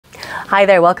Hi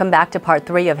there, welcome back to part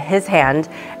 3 of His Hand.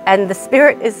 And the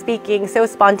Spirit is speaking so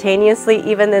spontaneously,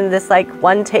 even in this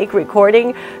one take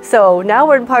recording. So now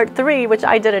we're in part 3, which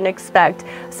I didn't expect.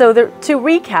 So to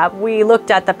recap, we looked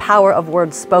at the power of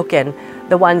words spoken,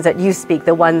 the ones that you speak,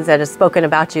 the ones that are spoken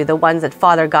about you, the ones that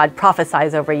Father God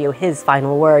prophesies over you, His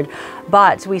final word.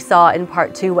 But we saw in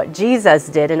part 2 what Jesus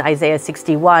did in Isaiah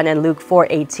 61 and Luke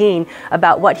 4:18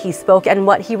 about what He spoke, and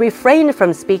what He refrained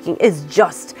from speaking is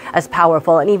just as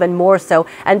powerful and even more so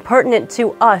and pertinent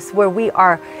to us, where we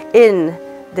are in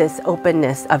this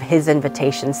openness of His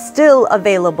invitation, still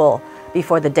available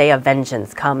before the day of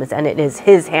vengeance comes. And it is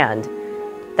His hand.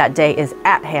 That day is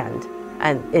at hand.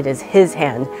 And it is His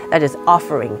hand that is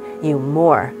offering you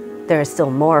more. There is still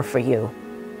more for you.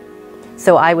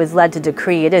 So I was led to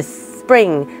decree it is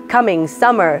spring, coming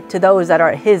summer to those that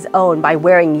are His own by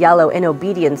wearing yellow in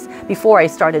obedience before I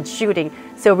started shooting.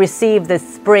 So receive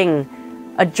this spring,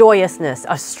 a joyousness,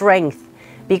 a strength,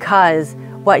 because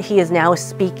what He is now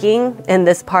speaking in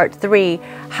this part 3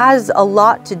 has a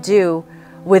lot to do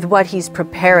with what He's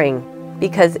preparing,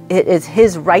 because it is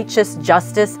His righteous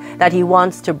justice that He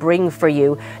wants to bring for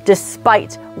you.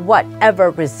 Despite whatever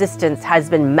resistance has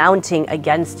been mounting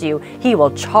against you, He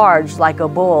will charge like a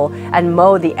bull and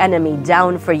mow the enemy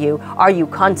down for you. Are you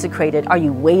consecrated? Are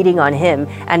you waiting on Him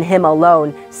and Him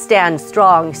alone? Stand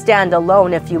strong, stand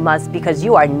alone if you must, because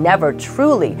you are never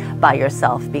truly by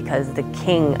yourself, because the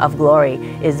King of glory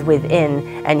is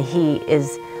within, and He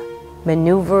is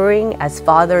maneuvering as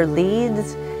Father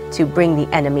leads to bring the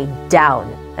enemy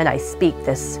down. And I speak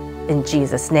this in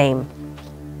Jesus' name.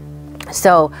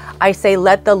 So I say,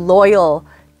 let the loyal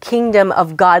kingdom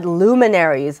of God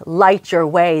luminaries light your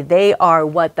way. They are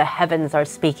what the heavens are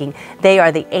speaking. They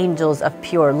are the angels of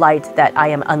pure light that I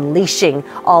am unleashing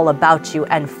all about you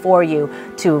and for you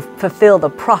to fulfill the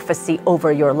prophecy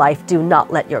over your life. Do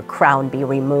not let your crown be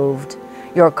removed.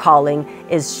 Your calling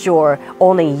is sure.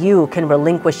 Only you can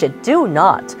relinquish it. Do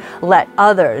not let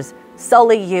others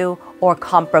sully you or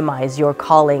compromise your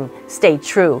calling. Stay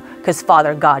true, because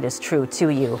Father God is true to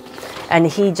you. And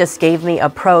He just gave me a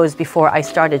prose before I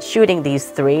started shooting these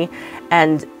 3.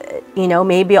 And,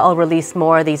 maybe I'll release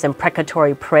more of these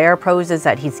imprecatory prayer proses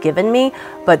that He's given me.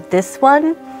 But this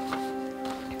one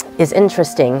is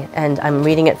interesting, and I'm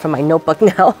reading it from my notebook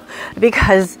now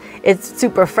because it's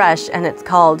super fresh, and it's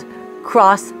called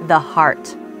Cross the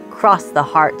Heart. Cross the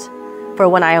Heart. For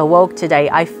when I awoke today,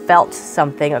 I felt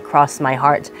something across my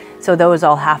heart. So those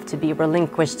all have to be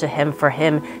relinquished to Him, for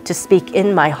Him to speak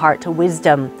in my heart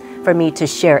wisdom, for me to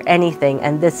share anything.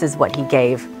 And this is what He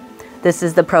gave. This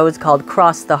is the prose called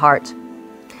Cross the Heart.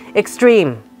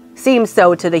 Extreme seems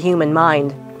so to the human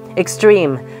mind.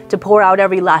 Extreme to pour out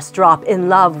every last drop in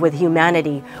love with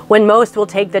humanity, when most will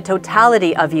take the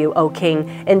totality of you, O King,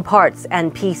 in parts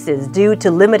and pieces, due to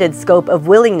limited scope of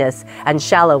willingness and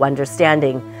shallow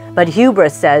understanding. But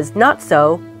hubris says, not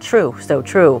so, true, so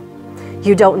true.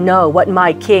 You don't know what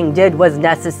my King did was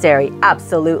necessary,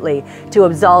 absolutely, to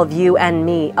absolve you and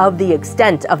me of the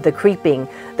extent of the creeping,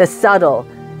 the subtle,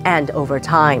 and over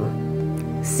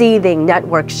time. Seething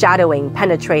network shadowing,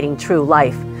 penetrating true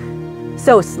life.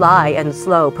 So sly and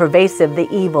slow, pervasive the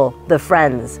evil, the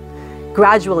friends.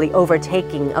 Gradually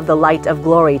overtaking of the light of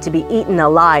glory to be eaten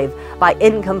alive by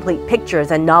incomplete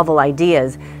pictures and novel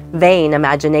ideas, vain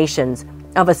imaginations,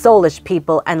 of a soulish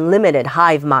people and limited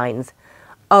hive minds.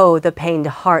 Oh, the pained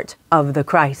heart of the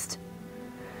Christ.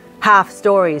 Half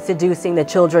stories seducing the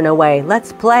children away.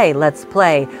 Let's play, let's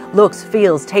play. Looks,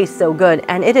 feels, tastes so good,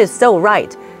 and it is so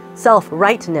right.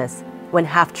 Self-rightness when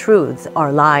half-truths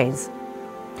are lies.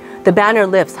 The banner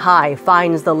lifts high,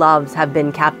 finds the loves have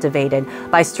been captivated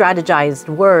by strategized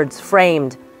words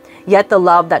framed. Yet the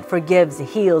love that forgives,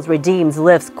 heals, redeems,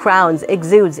 lifts, crowns,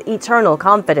 exudes eternal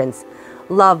confidence.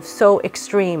 Love so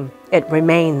extreme, it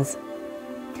remains.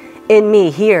 In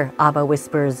me here, Abba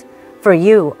whispers, for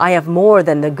you I have more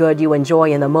than the good you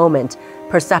enjoy in the moment.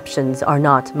 Perceptions are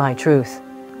not my truth.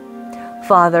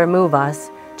 Father, move us,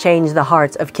 change the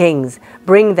hearts of kings.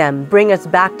 Bring us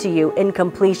back to you in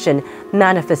completion,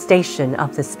 manifestation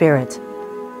of the Spirit.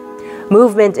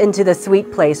 Movement into the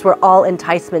sweet place where all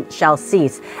enticement shall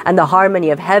cease, and the harmony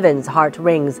of heaven's heart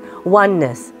rings.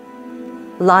 Oneness.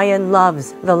 Lion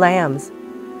loves the lambs.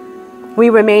 We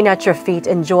remain at your feet,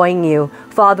 enjoying you,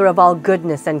 Father of all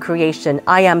goodness and creation.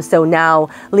 I am so now,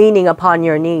 leaning upon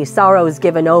your knee, sorrows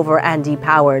given over and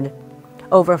depowered,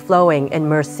 overflowing in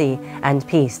mercy and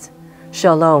peace.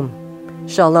 Shalom,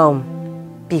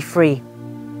 shalom, be free.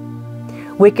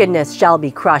 Wickedness shall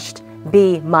be crushed.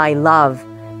 Be my love.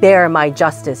 Bear my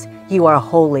justice. You are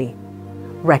holy.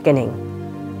 Reckoning.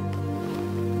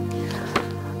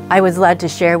 I was led to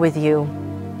share with you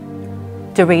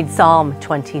to read Psalm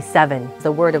 27.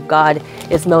 The Word of God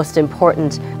is most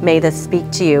important. May this speak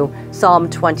to you. Psalm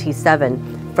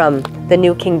 27 from the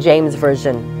New King James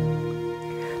Version.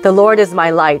 The Lord is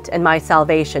my light and my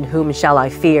salvation, whom shall I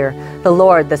fear? The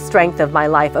Lord, the strength of my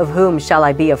life, of whom shall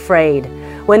I be afraid?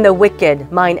 When the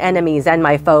wicked, mine enemies and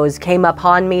my foes, came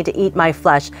upon me to eat my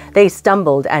flesh, they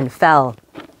stumbled and fell.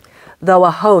 Though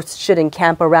a host should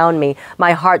encamp around me,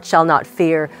 my heart shall not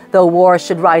fear. Though war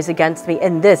should rise against me,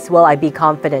 in this will I be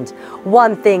confident.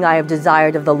 One thing I have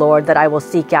desired of the Lord, that I will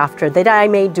seek after, that I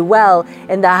may dwell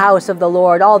in the house of the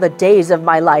Lord all the days of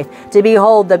my life, to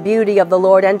behold the beauty of the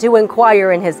Lord, and to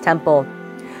inquire in his temple.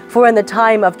 For in the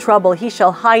time of trouble he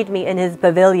shall hide me in his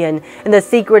pavilion. In the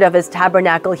secret of his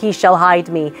tabernacle he shall hide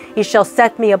me. He shall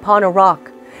set me upon a rock.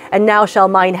 And now shall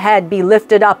mine head be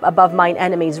lifted up above mine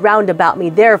enemies round about me.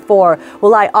 Therefore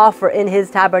will I offer in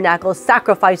his tabernacle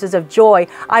sacrifices of joy.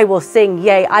 I will sing,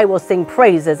 yea, I will sing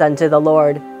praises unto the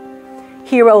Lord.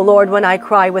 Hear, O Lord, when I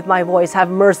cry with my voice. Have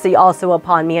mercy also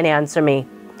upon me and answer me.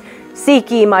 Seek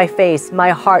ye my face. My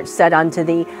heart said unto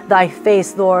thee, thy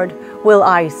face, Lord, will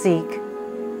I seek.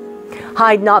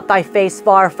 Hide not thy face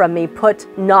far from me.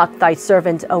 Put not thy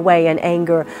servant away in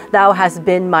anger. Thou hast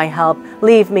been my help.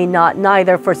 Leave me not,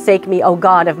 neither forsake me, O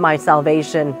God of my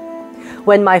salvation.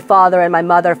 When my father and my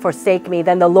mother forsake me,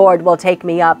 then the Lord will take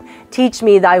me up. Teach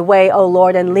me thy way, O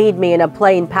Lord, and lead me in a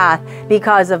plain path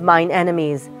because of mine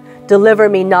enemies. Deliver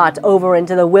me not over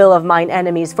into the will of mine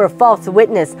enemies, for false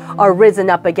witness are risen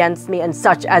up against me, and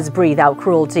such as breathe out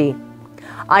cruelty.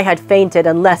 I had fainted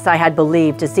unless I had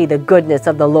believed to see the goodness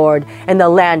of the Lord in the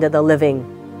land of the living.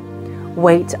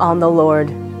 Wait on the Lord.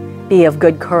 Be of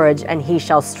good courage, and he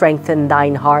shall strengthen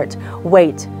thine heart.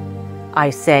 Wait,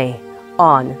 I say,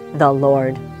 on the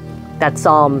Lord. That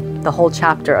psalm, the whole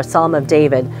chapter, a psalm of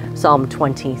David, Psalm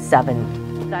 27.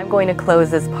 I'm going to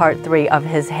close this part 3 of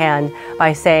his hand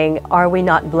by saying, are we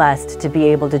not blessed to be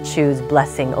able to choose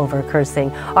blessing over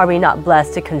cursing? Are we not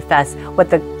blessed to confess what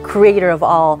the Creator of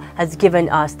all has given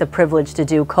us the privilege to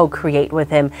do, co-create with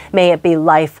him? May it be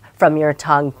life from your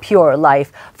tongue, pure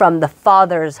life, from the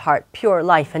Father's heart, pure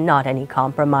life, and not any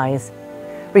compromise.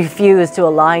 Refuse to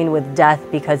align with death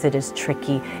because it is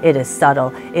tricky, it is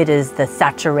subtle, it is the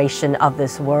saturation of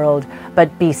this world.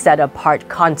 But be set apart,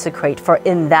 consecrate, for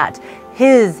in that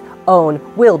his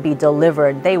own will be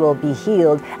delivered, they will be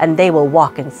healed, and they will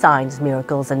walk in signs,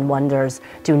 miracles, and wonders.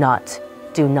 Do not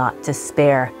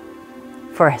despair.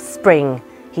 For spring,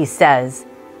 he says,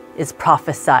 is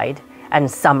prophesied,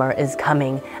 and summer is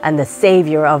coming, and the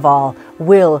Savior of all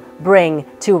will bring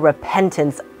to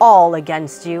repentance all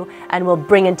against you, and will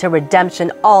bring into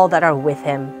redemption all that are with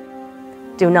him.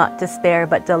 Do not despair,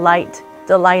 but delight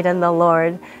in the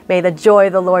Lord. May the joy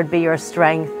of the Lord be your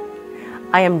strength.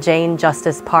 I am Jane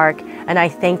Justice Park, and I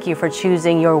thank you for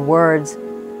choosing your words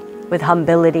with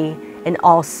humility in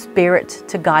all spirit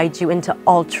to guide you into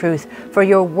all truth. For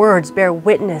your words bear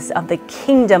witness of the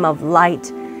kingdom of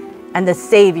light and the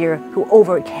Savior who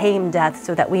overcame death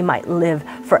so that we might live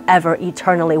forever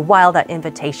eternally while that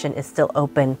invitation is still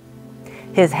open.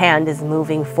 His hand is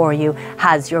moving for you,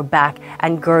 has your back,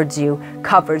 and girds you,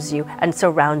 covers you, and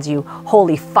surrounds you.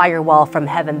 Holy firewall from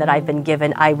heaven that I've been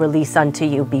given, I release unto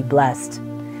you. Be blessed.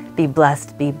 Be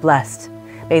blessed. Be blessed.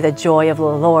 May the joy of the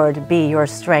Lord be your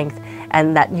strength,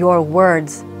 and that your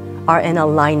words are in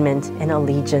alignment, in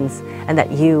allegiance, and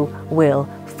that you will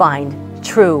find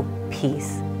true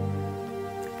peace.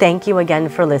 Thank you again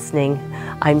for listening.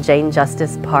 I'm Jane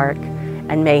Justice Park,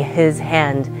 and may his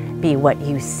hand be what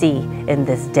you see in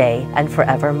this day and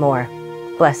forevermore.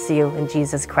 Bless you in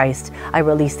Jesus Christ. I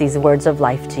release these words of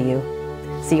life to you.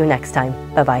 See you next time.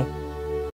 Bye-bye.